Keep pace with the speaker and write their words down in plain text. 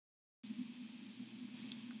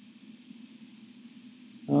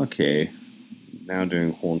Okay, now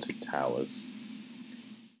doing Haunted Towers.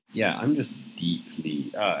 Yeah, I'm just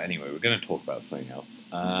deeply. Anyway, we're going to talk about something else.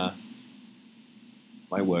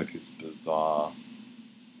 My work is bizarre.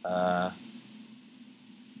 Uh,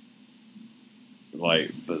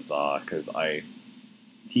 bizarre because I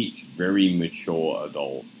teach very mature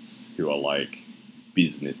adults who are like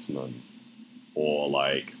businessmen or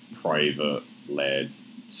like private led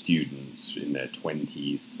students in their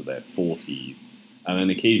 20s to their 40s. And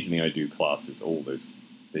then occasionally I do classes,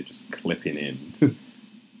 they're just clipping in.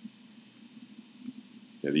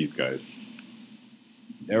 Yeah, these guys.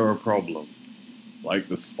 They're a problem. Like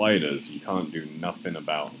the spiders, you can't do nothing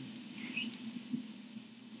about them.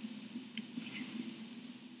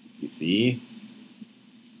 You see?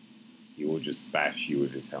 He will just bash you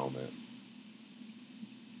with his helmet.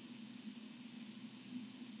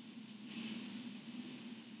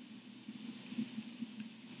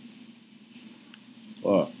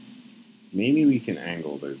 Well, maybe we can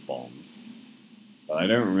angle those bombs. But I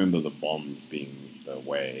don't remember the bombs being the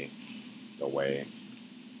way.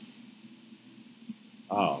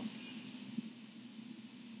 Oh.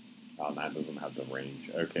 Oh, that doesn't have the range.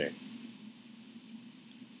 Okay.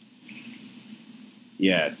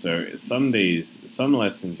 Yeah, so some days, some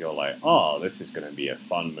lessons you're like, oh, this is going to be a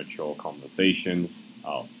fun, mature conversations.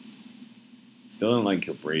 Oh. Still don't like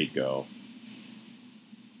your braid, girl.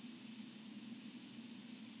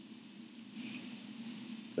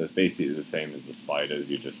 So it's basically the same as the spiders,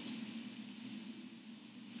 you just...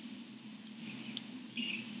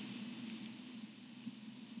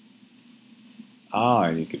 Ah,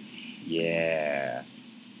 and you could... Yeah.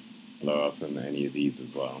 Blow up in any of these as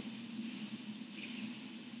well.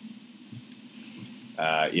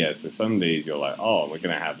 Yeah, so some days you're like, oh, we're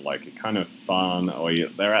going to have like a kind of fun, or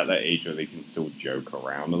they're at that age where they can still joke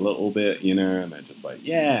around a little bit, you know, and they're just like,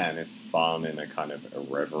 yeah, and it's fun in a kind of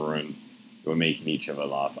irreverent, we're making each other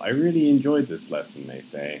laugh. I really enjoyed this lesson, they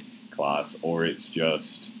say, class, or it's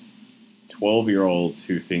just 12-year-olds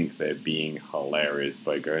who think they're being hilarious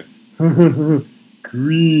by going,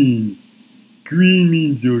 green, green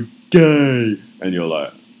means you're gay, and you're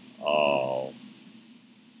like, oh.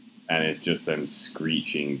 And it's just them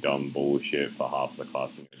screeching dumb bullshit for half the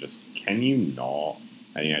class, and you're just, can you not?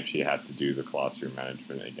 And you actually have to do the classroom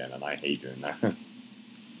management again, and I hate doing that.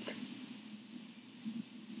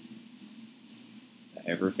 Is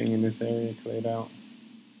everything in this area cleared out?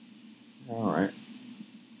 Alright.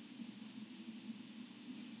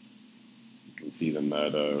 You can see the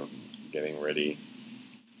murder getting ready.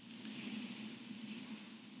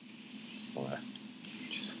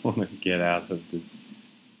 Just wanna get out of this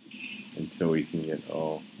until we can get,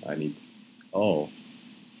 oh, I need, oh,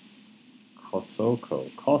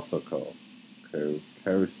 Kosoko, Kosuko,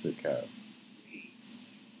 Kosuko.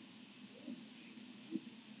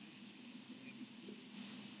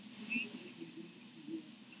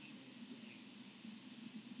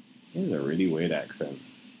 He has a really weird accent.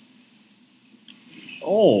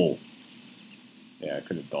 Oh! Yeah, I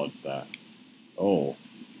could have dodged that. Oh.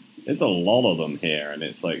 There's a lot of them here, and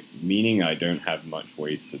it's like, meaning I don't have much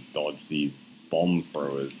ways to dodge these bomb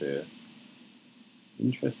throwers here.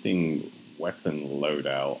 Interesting weapon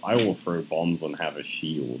loadout. I will throw bombs and have a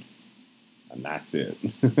shield. And that's it.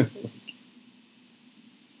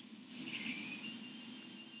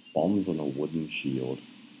 Bombs on a wooden shield.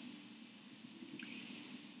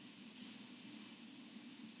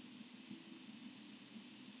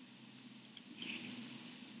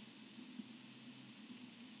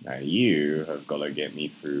 Now you have got to get me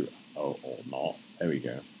through... Oh, or not. There we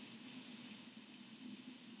go.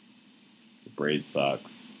 The braid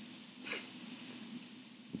sucks.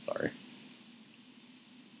 I'm sorry.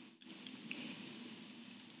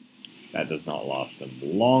 That does not last them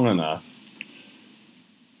long enough.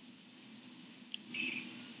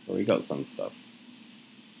 But we got some stuff.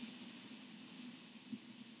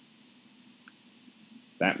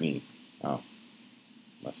 What's that mean? Oh.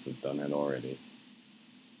 Must have done it already.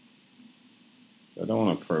 So I don't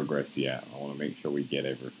want to progress yet. I want to make sure we get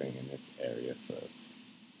everything in this area first.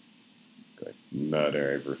 Go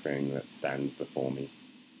murder everything that stands before me.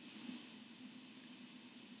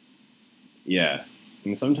 Yeah.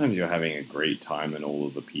 And sometimes you're having a great time and all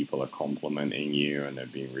of the people are complimenting you and they're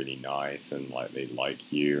being really nice and like they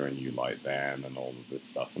like you and you like them and all of this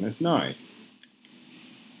stuff. And it's nice.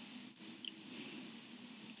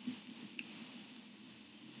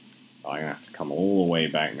 I'm going to have to come all the way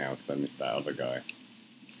back now because I missed that other guy.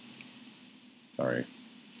 Sorry.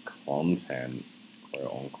 Content,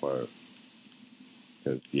 quote unquote.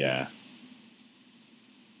 Because, yeah.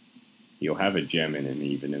 He'll have a gem in him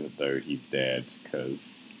even though he's dead,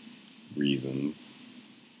 because reasons.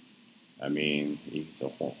 I mean, he's a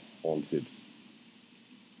haunted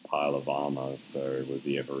pile of armor, so was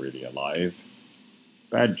he ever really alive?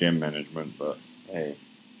 Bad gem management, but hey,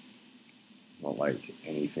 not like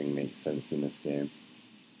anything makes sense in this game.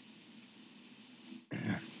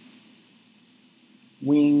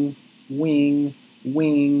 Wing, wing,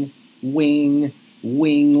 wing, wing,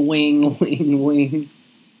 wing, wing, wing, wing.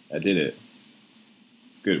 I did it.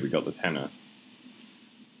 It's good, we got the tenor.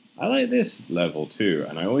 I like this level too,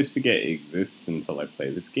 and I always forget it exists until I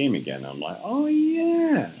play this game again. I'm like, oh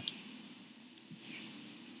yeah!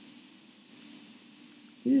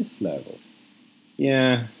 This level.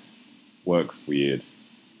 Yeah, works weird.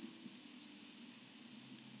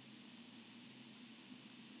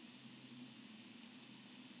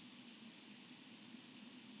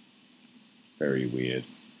 Very weird.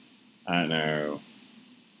 I don't know.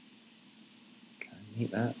 Can I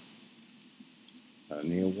meet that?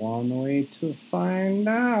 Only one way to find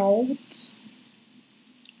out.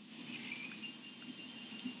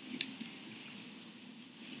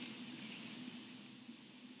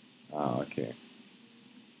 Oh, okay.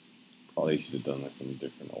 Probably should have done this in a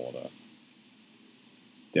different order.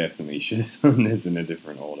 Definitely should have done this in a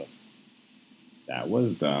different order. That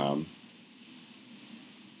was dumb.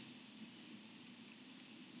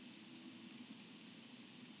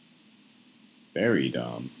 Very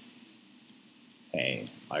dumb. Hey,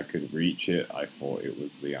 I could reach it. I thought it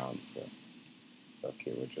was the answer. It's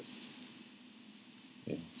okay, we're just...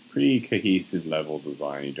 It's pretty cohesive level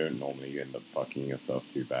design. You don't normally end up fucking yourself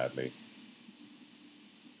too badly.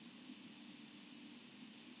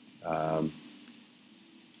 Oh.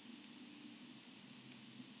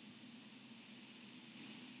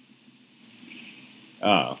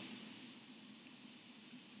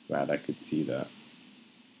 Glad I could see that.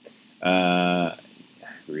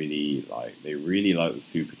 Really like they really like the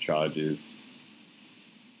supercharges.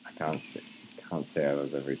 I can't say I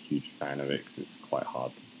was ever a huge fan of it because it's quite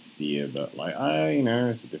hard to steer, but like you know,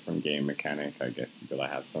 it's a different game mechanic. I guess you gotta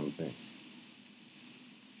have something.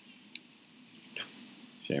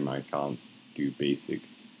 Shame I can't do basic.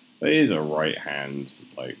 But it is a right hand,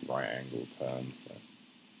 like right angle turn. So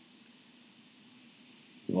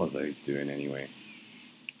what was I doing anyway?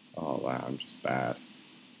 Oh wow, I'm just bad.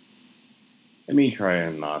 Let me try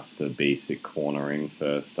and master basic cornering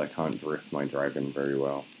first. I can't drift my dragon very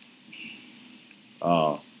well.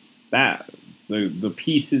 The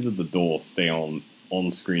pieces of the door stay on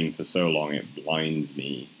screen for so long it blinds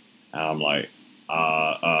me, and I'm like,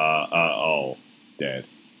 oh, dead.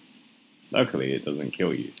 Luckily, it doesn't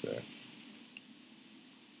kill you, so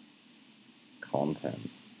content.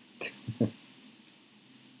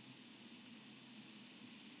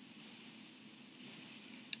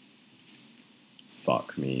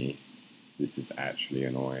 Fuck me. This is actually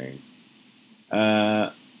annoying.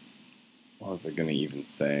 What was I gonna even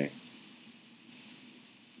say?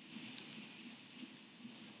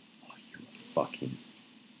 Oh, you fucking...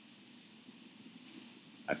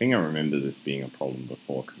 I think I remember this being a problem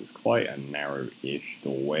before, because it's quite a narrow-ish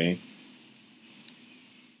doorway.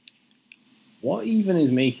 What even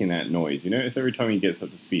is making that noise? You notice every time he gets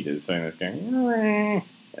up to speed, there's something that's going...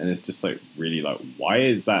 And it's just like, really like, why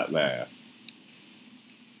is that there?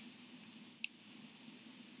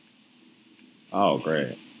 Oh,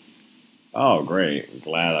 great. Oh, great.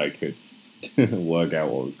 Glad I could work out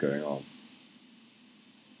what was going on.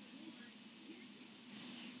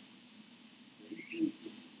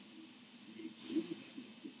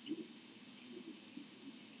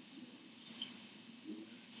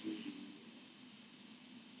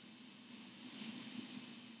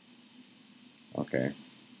 Okay.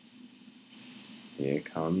 Here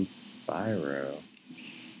comes Spyro.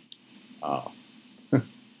 Oh.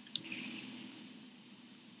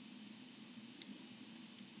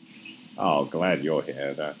 Oh, glad you're here.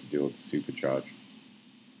 I don't have to deal with the supercharge.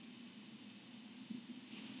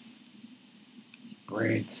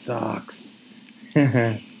 Braid sucks.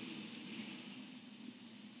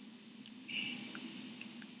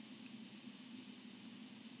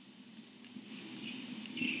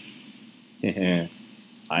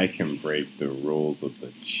 I can break the rules of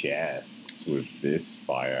the chests with this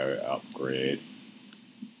fire upgrade.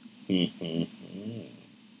 Just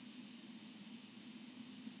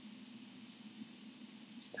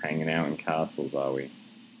hanging out in castles, are we?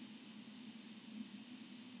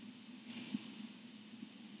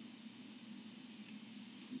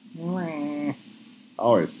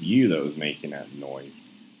 Oh, it's you that was making that noise.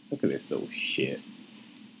 Look at this little shit.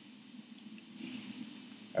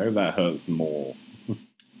 I hope that hurts more.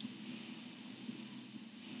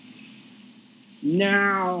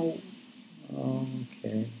 No!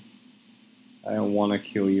 Okay. I don't want to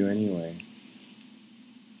kill you anyway.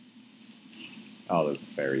 Oh, there's a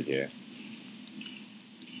ferry here.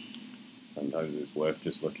 Sometimes it's worth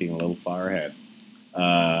just looking a little far ahead.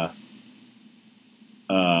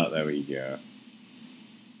 There we go.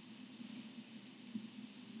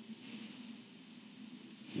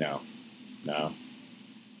 No. No.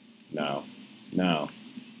 No. No.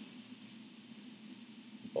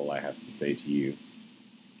 That's all I have to say to you.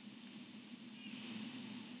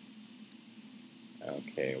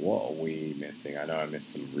 Okay, what are we missing? I know I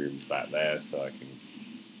missed some rooms back there, so I can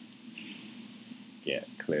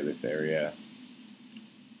clear this area.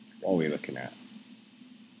 What are we looking at?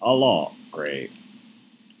 A lot. Great.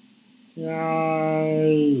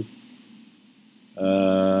 Yay!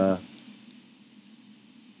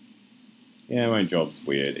 Yeah, my job's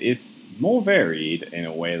weird. It's more varied in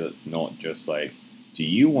a way that's not just like, do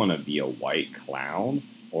you want to be a white clown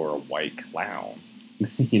or a white clown?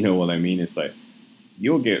 You know what I mean? It's like,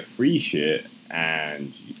 you'll get free shit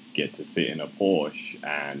and you get to sit in a Porsche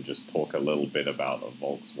and just talk a little bit about the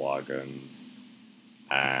Volkswagens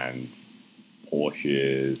and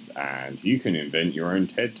Porsches, and you can invent your own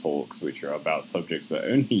TED Talks, which are about subjects that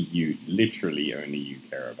only you, literally only you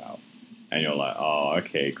care about. And you're like, oh,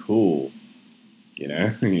 okay, cool. You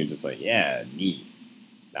know? And you're just like, yeah, neat.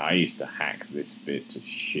 Now, I used to hack this bit to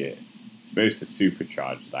shit. It's supposed to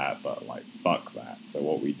supercharge that, but like, fuck that. So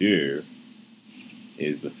what we do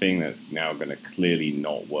is the thing that's now going to clearly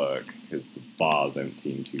not work because the bar's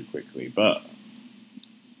emptying too quickly. But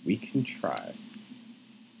we can try.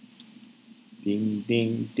 Ding,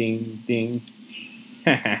 ding, ding, ding.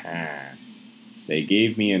 They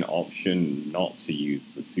gave me an option not to use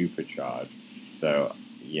the supercharge. So,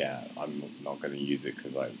 yeah, I'm not going to use it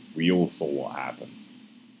because we all saw what happened.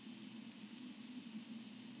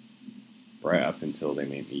 Right up until they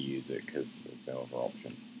made me use it because there's no other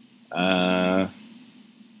option.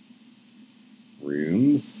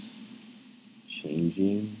 Rooms.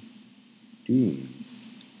 Changing. Dooms.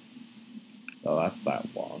 Oh, that's that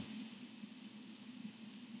one.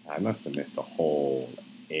 I must have missed a whole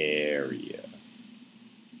area.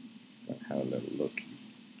 Let's have a little look.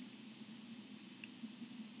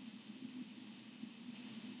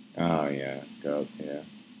 Oh yeah, go up here.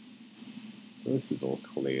 So this is all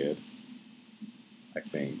cleared, I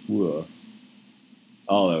think. Whoa.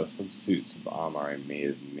 Oh, there were some suits of armor I may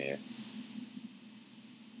have missed.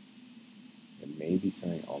 There may be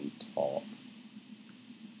something on top.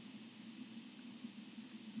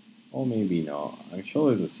 Or maybe not. I'm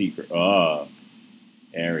sure there's a secret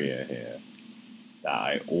area here that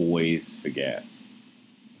I always forget.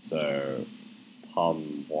 So,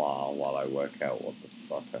 pardon moi while I work out what the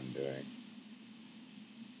fuck I'm doing.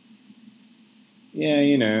 Yeah,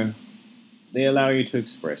 you know, they allow you to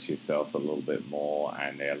express yourself a little bit more,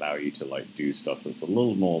 and they allow you to, like, do stuff that's a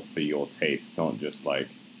little more for your taste, not just like,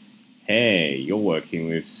 hey, you're working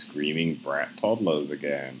with screaming brat toddlers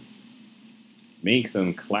again. Make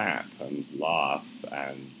them clap and laugh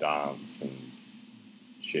and dance and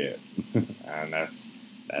shit. And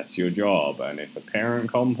that's your job. And if a parent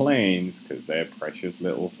complains because their precious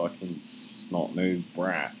little fucking snot-nosed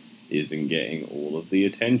brat isn't getting all of the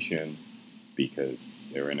attention because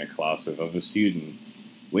they're in a class with other students,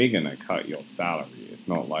 we're gonna cut your salary. It's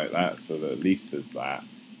not like that, so that at least there's that.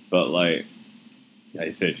 But like I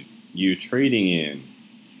said, you're trading in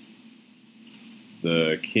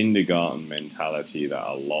the kindergarten mentality that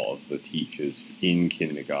a lot of the teachers in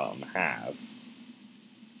kindergarten have,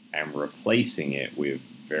 and replacing it with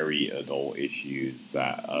very adult issues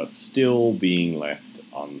that are still being left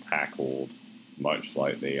untackled, much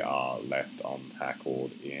like they are left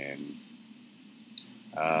untackled in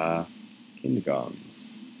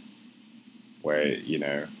kindergartens, where, you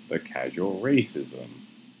know, the casual racism,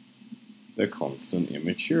 the constant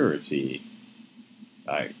immaturity,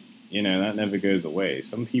 like, you know, that never goes away.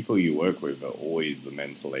 Some people you work with are always the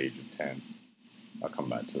mental age of 10. I'll come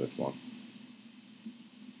back to this one.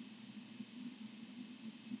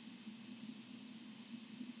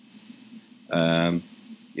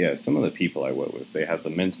 Yeah, some of the people I work with, they have the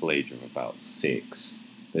mental age of about 6.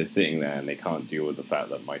 They're sitting there and they can't deal with the fact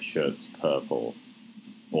that my shirt's purple,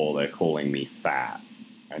 or they're calling me fat,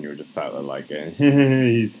 and you're just sat there like,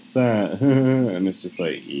 he's fat, and it's just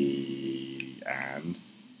like, and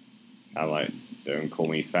I'm like, don't call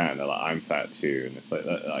me fat, and they're like, I'm fat too, and it's like,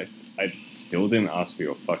 I still didn't ask for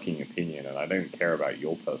your fucking opinion, and I don't care about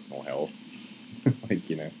your personal health, like,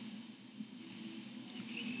 you know.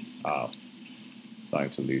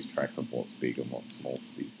 Starting to lose track of what's big and what's small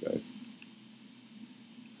for these guys.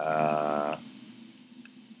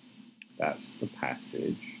 That's the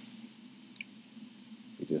passage.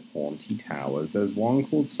 We the Haunty Towers. There's one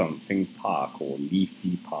called something Park, or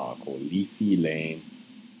Leafy Park, or Leafy Lane.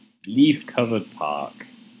 Leaf-covered park.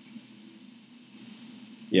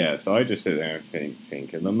 Yeah, so I just sit there and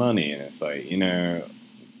think of the money, and it's like, you know,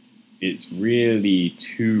 it's really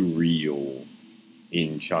too real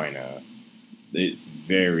in China. It's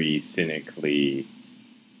very cynically,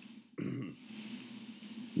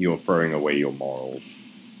 you're throwing away your morals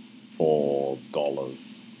for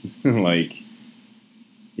dollars. Like,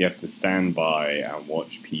 you have to stand by and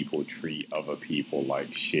watch people treat other people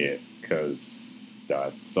like shit, because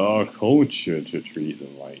that's our culture to treat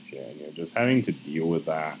them like shit. And you're just having to deal with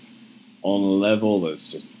that on a level that's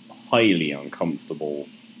just highly uncomfortable.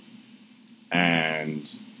 And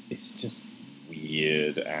it's just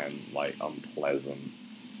weird and, like, unpleasant.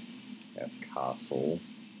 Yes, castle.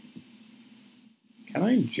 Can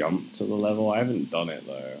I jump to the level? I haven't done it,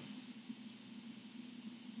 though.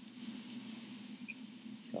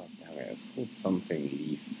 God damn it, it's called something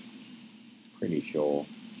Leaf. Pretty sure.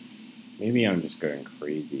 Maybe I'm just going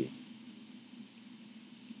crazy.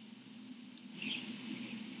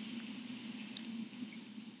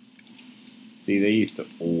 See, they used to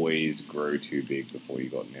always grow too big before you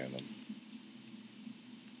got near them.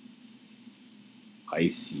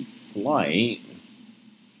 Icy Flight?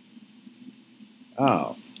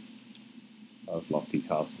 Oh. That was Lofty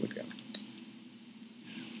Castle again.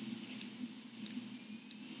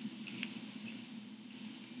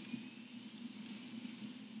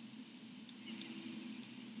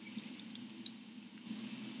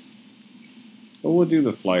 But we'll do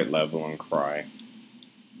the flight level and cry.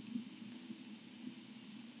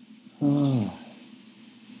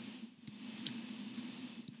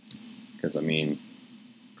 Because, I mean,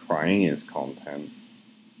 crying is content.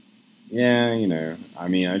 Yeah, you know, I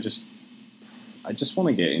mean, I just want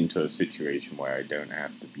to get into a situation where I don't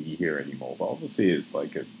have to be here anymore. But obviously, it's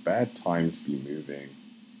like a bad time to be moving.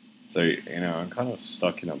 So, you know, I'm kind of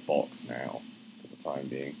stuck in a box now for the time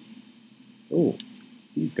being. Oh,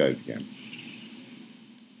 these guys again.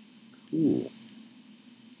 Cool.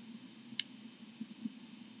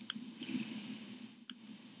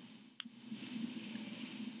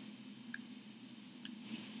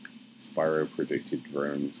 Spyro predicted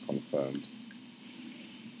drones confirmed.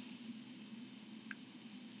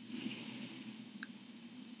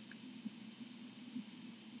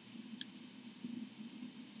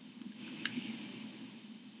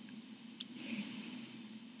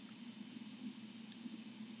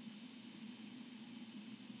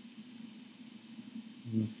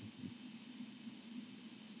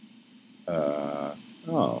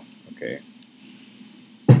 Oh, okay.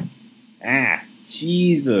 Ah,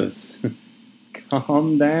 Jesus.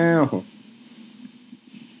 Calm down.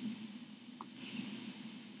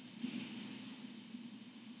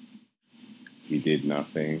 We did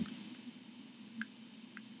nothing.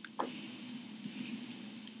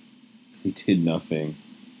 We did nothing.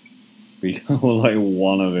 We got like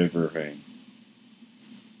one of everything.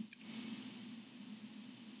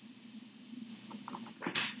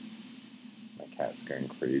 My cat's going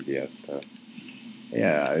crazy as per.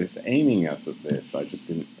 Yeah, I was aiming us at this. I just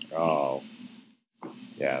didn't. Oh.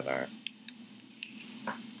 Yeah, no.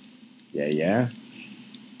 Yeah, yeah.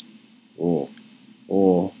 Oh.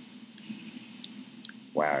 Oh.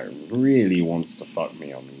 Wow, it really wants to fuck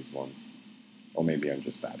me on these ones. Or maybe I'm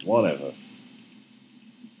just bad. Whatever.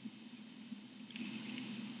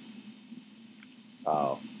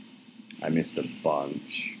 Oh. I missed a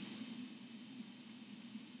bunch.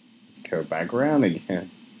 Just go back around again.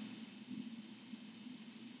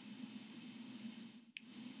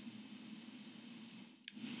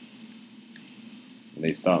 And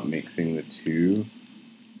they start mixing the two.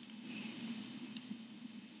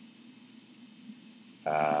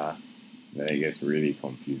 Then it gets really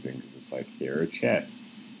confusing because it's like, here are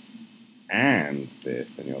chests. And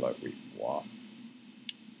this. And you're like, wait, what?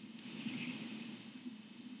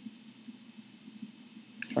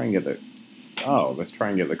 Let's try and get the... Oh, let's try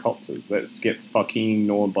and get the copters. Let's get fucking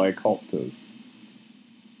ignored by copters.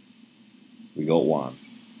 We got one.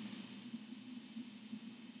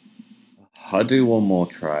 I'll do one more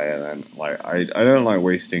try and then, like, I don't like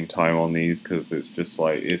wasting time on these because it's just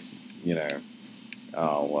like, it's, you know,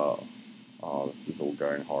 oh, well, oh, this is all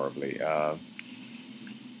going horribly. Oh.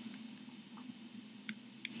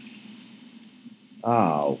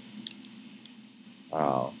 Oh.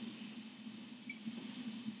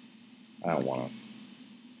 I don't want to.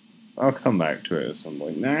 I'll come back to it at some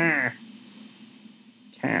point. Nah!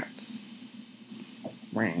 Cats.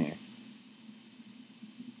 Meh.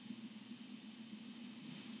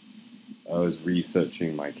 I was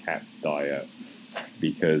researching my cat's diet.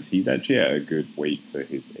 because he's actually at a good weight for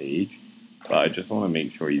his age. But I just want to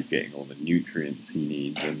make sure he's getting all the nutrients he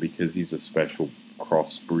needs, and because he's a special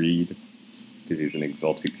crossbreed, because he's an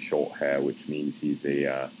exotic short hair, which means he's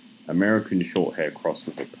a American short hair crossed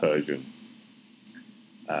with a Persian.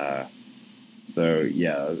 So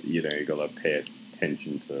yeah, you gotta pay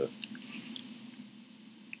attention to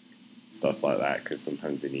stuff like that, because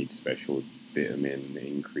sometimes they need special vitamin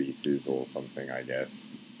increases or something, I guess.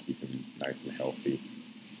 Keep them nice and healthy.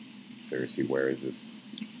 Seriously, where is this?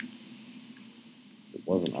 It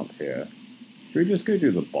wasn't up here. Should we just go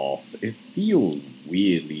do the boss? It feels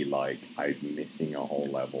weirdly like I'm missing a whole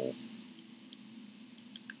level.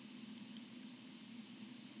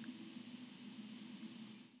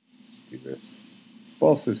 Do this. This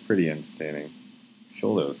boss is pretty entertaining. I'm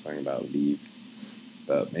sure there was something about leaves,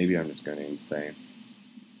 but maybe I'm just going insane.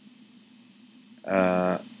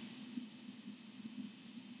 I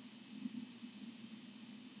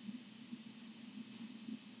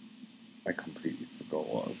completely forgot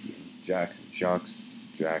what I was doing. Jocks.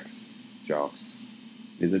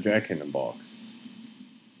 There's a Jack in the Box.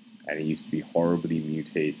 And he used to be horribly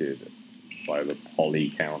mutated by the poly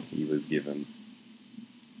count he was given.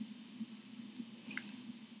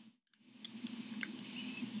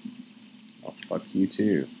 Oh, fuck you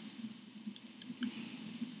too.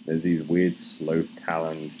 There's these weird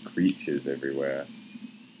sloth-taloned creatures everywhere.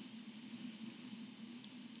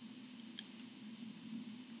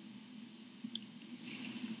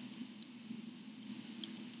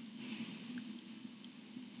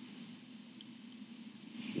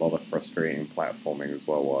 A lot of frustrating platforming as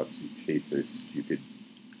well whilst you chase those stupid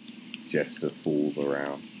jester fools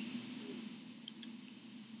around.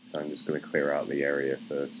 So I'm just going to clear out the area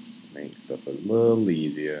first, just to make stuff a little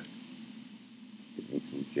easier. Give me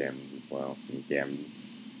some gems as well, some gems.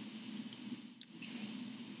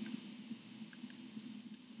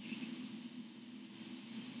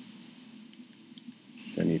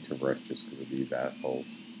 Don't need to rush just because of these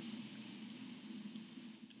assholes.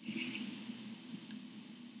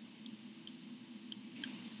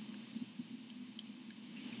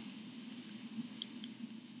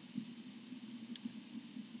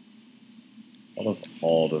 A lot of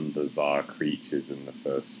odd and bizarre creatures in the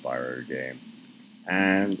first Spyro game.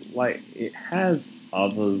 And, like, it has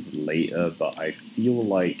others later, but I feel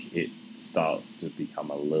like it starts to become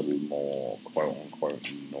a little more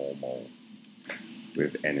quote-unquote normal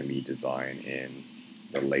with enemy design in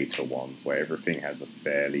the later ones, where everything has a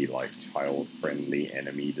fairly, like, child-friendly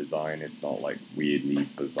enemy design. It's not, like, weirdly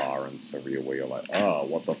bizarre and surreal where you're like, oh,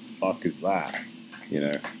 what the fuck is that? You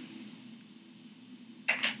know?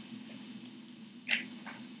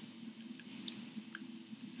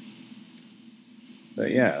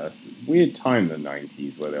 But yeah, it's a weird time in the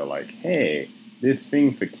 90s where they're like, hey, this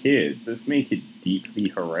thing for kids, let's make it deeply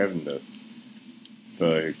horrendous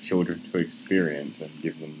for children to experience and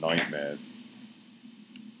give them nightmares.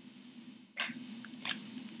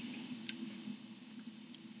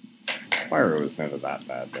 Spyro was never that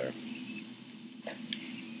bad, though.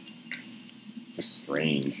 Just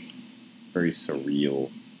strange. Very surreal.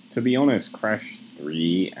 To be honest, Crash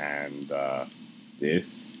 3 and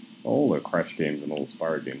this... all the Crash games and all the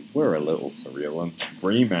Spyro games were a little surreal, and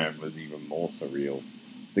Rayman was even more surreal.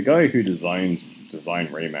 The guy who designed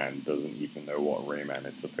Rayman doesn't even know what Rayman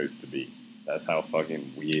is supposed to be. That's how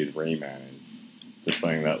fucking weird Rayman is. Just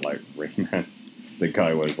saying that, like, Rayman, the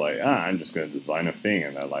guy was like, I'm just going to design a thing,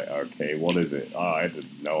 and they're like, okay, what is it? Oh, I had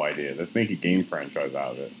no idea. Let's make a game franchise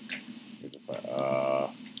out of it. You're just like,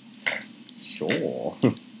 sure.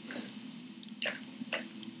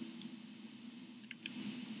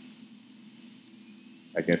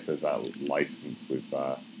 I guess there's that license with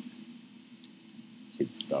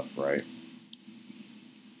kid stuff, right?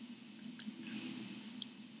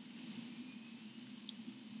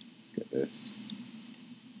 Let's get this.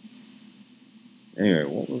 Anyway,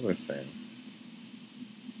 what was I saying?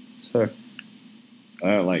 So, I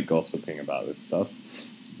don't like gossiping about this stuff,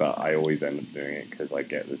 but I always end up doing it because I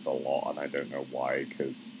get this a lot and I don't know why,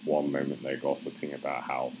 because one moment they're gossiping about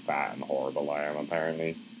how fat and horrible I am,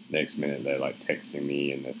 apparently. Next minute they're like texting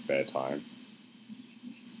me in their spare time.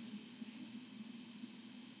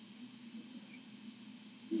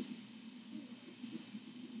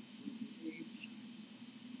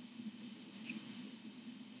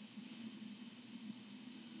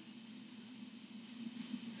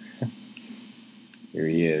 Here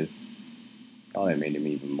he is. Oh, they made him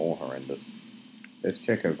even more horrendous. Let's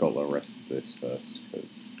check I've got the rest of this first,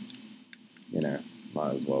 because, you know,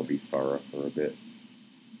 might as well be thorough for a bit.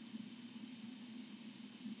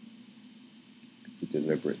 Because you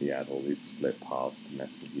deliberately add all these split paths to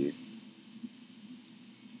mess with you.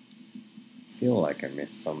 feel like I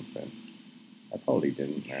missed something. I probably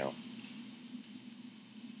didn't now.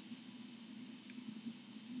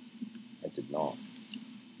 I did not.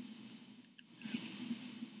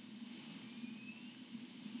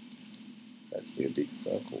 It's actually a big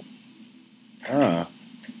circle. Ah.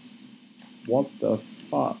 What the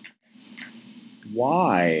fuck?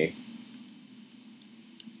 Why?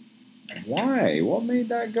 Why? What made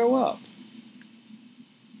that go up?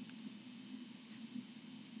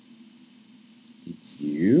 Did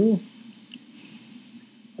you?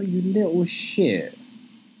 Oh, you little shit.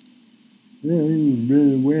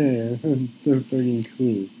 Where? So fucking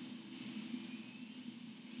cool.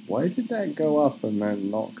 Why did that go up and then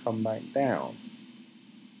not come back down?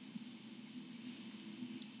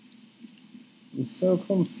 I'm so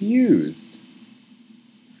confused.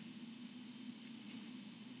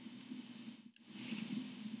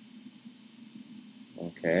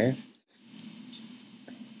 Okay.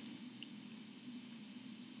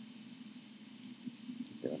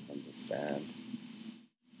 Don't understand.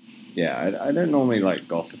 Yeah, I don't normally like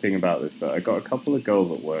gossiping about this, but I got a couple of girls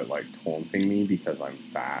at work like taunting me because I'm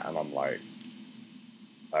fat, and I'm like,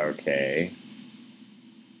 okay,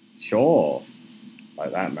 sure,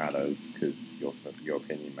 like that matters because your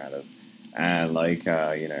opinion matters, and like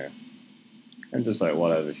you know, I'm just like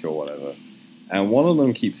whatever, sure, whatever. And one of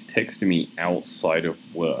them keeps texting me outside of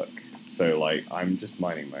work, so like I'm just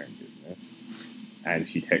minding my own business, and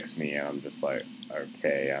she texts me, and I'm just like,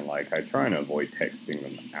 okay, and like I try and avoid texting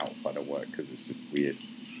them outside of work because it's just weird.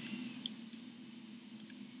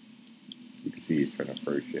 You can see he's trying to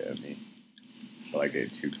throw shit at me, but I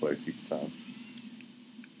get too close each time.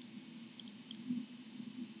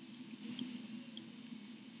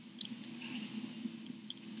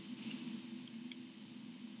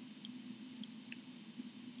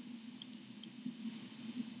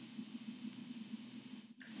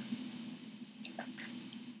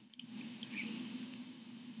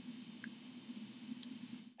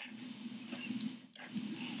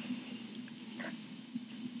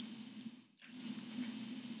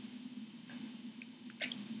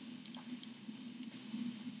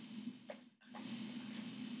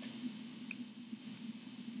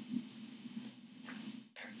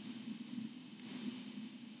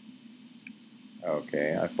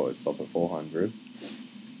 Okay, I thought it'd stop at 400.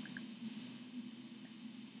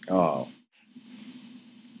 Oh.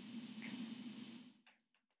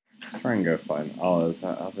 Let's try and go find... Oh, there's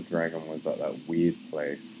that other dragon was at that weird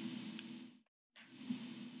place.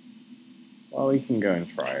 Well, we can go and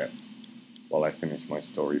try it while I finish my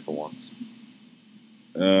story for once.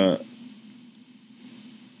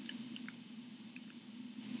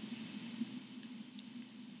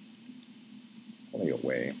 Probably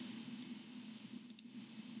away.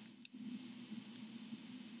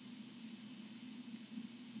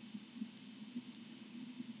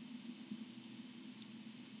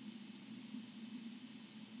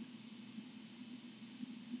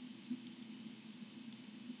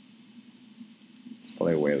 It's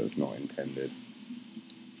probably a way that's not intended.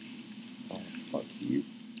 Oh, fuck you.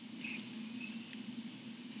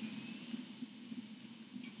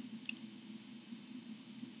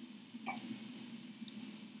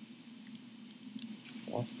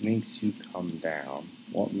 What makes you come down?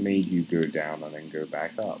 What made you go down and then go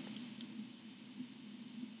back up?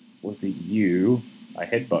 Was it you? I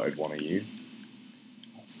headbutted one of you.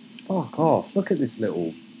 Oh, fuck off. Look at this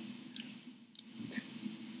little...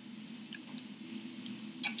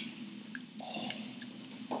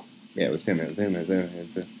 Yeah, it was him, it was him, it was him, it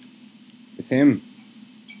was him. It's him.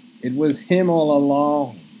 It was him all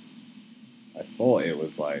along. I thought it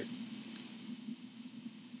was like...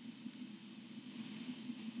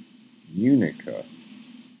 Unica.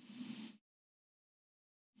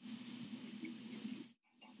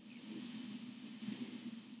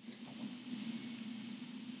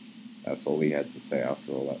 That's all he had to say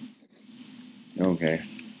after all that. Okay.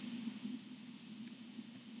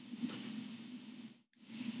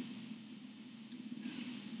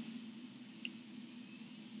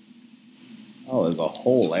 Oh, there's a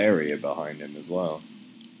whole area behind him as well.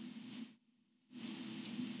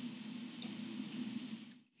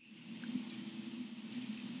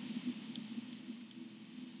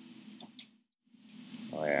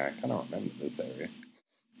 Oh yeah, I kind of remember this area.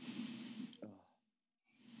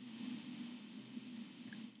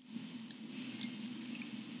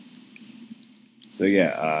 So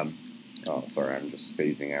yeah, oh sorry, I'm just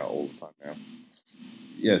phasing out all the time now.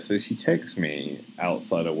 Yeah, so she texts me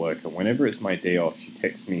outside of work, and whenever it's my day off, she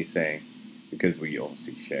texts me saying, because we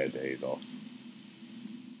obviously share days off,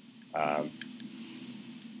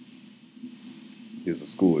 because the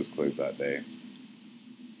school is closed that day.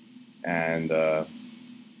 And, oh,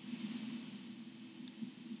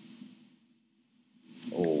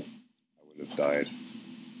 I would have died.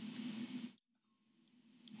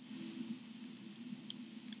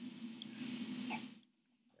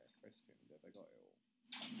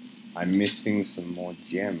 I'm missing some more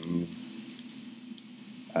gems.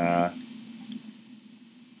 I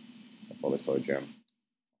thought I saw a gem.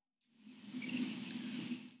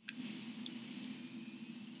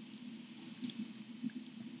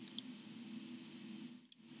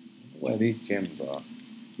 Where these gems are.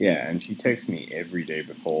 Yeah, and she texts me every day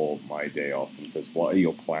before my day off and says, "What are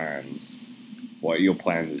your plans? What are your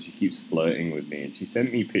plans?" And she keeps flirting with me. And she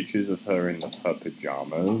sent me pictures of her in her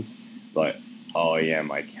pajamas. Like, oh yeah,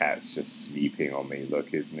 my cat's just sleeping on me.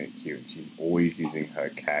 Look, isn't it cute? And she's always using her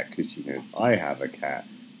cat because she knows I have a cat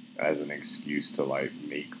as an excuse to like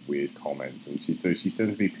make weird comments. And she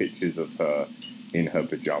sends me pictures of her in her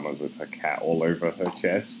pajamas with her cat all over her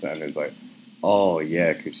chest, and it's like, oh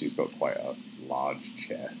yeah, because she's got quite a large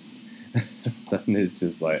chest. Then it's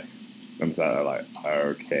just like, I'm sat there like,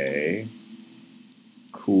 okay,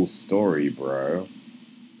 cool story, bro.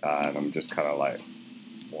 And I'm just kind of like,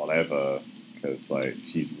 whatever, because like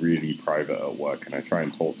she's really private at work, and I try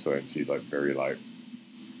and talk to her, and she's like very like,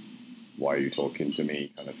 why are you talking to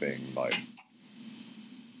me, kind of thing. Like,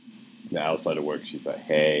 outside of work, she's like,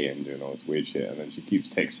 hey, and doing all this weird shit, and then she keeps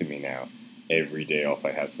texting me now. Every day off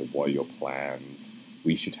I have said, what are your plans?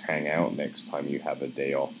 We should hang out next time you have a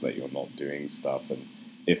day off that you're not doing stuff. And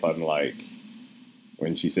if I'm like,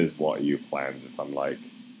 when she says, what are your plans? If I'm like,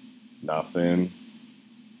 nothing,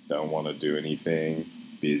 don't want to do anything,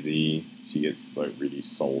 busy, she gets like really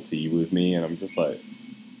salty with me, and I'm just like,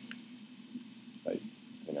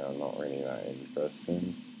 you know, I'm not really that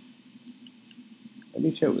interested. Let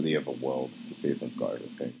me check with the other worlds to see if I've got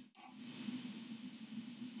everything.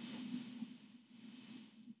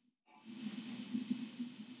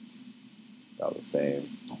 About the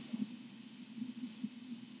same.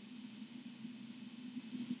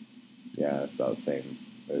 Yeah, it's about the same.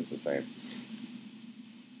 It's the same.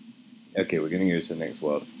 Okay, we're gonna go to the next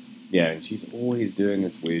world. Yeah, and she's always doing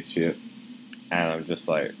this weird shit, and I'm just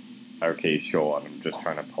like, okay, sure, and I'm just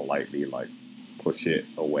trying to politely, like, push it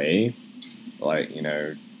away, like, you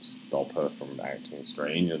know, stop her from acting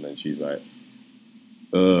strange, and then she's like,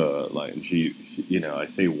 like, and she, you know, I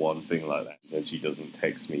say one thing like that, and then she doesn't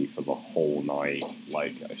text me for the whole night,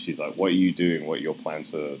 like, she's like, what are you doing, what are your plans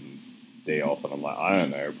for the day off, and I'm like, I don't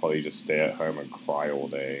know, probably just stay at home and cry all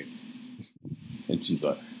day, and she's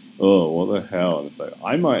like, oh, what the hell, and it's like,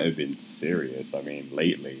 I might have been serious, I mean,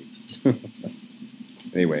 lately.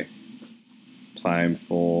 Anyway, time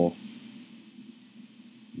for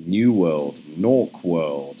New World, Nork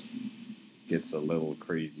World. Gets a little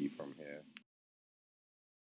crazy from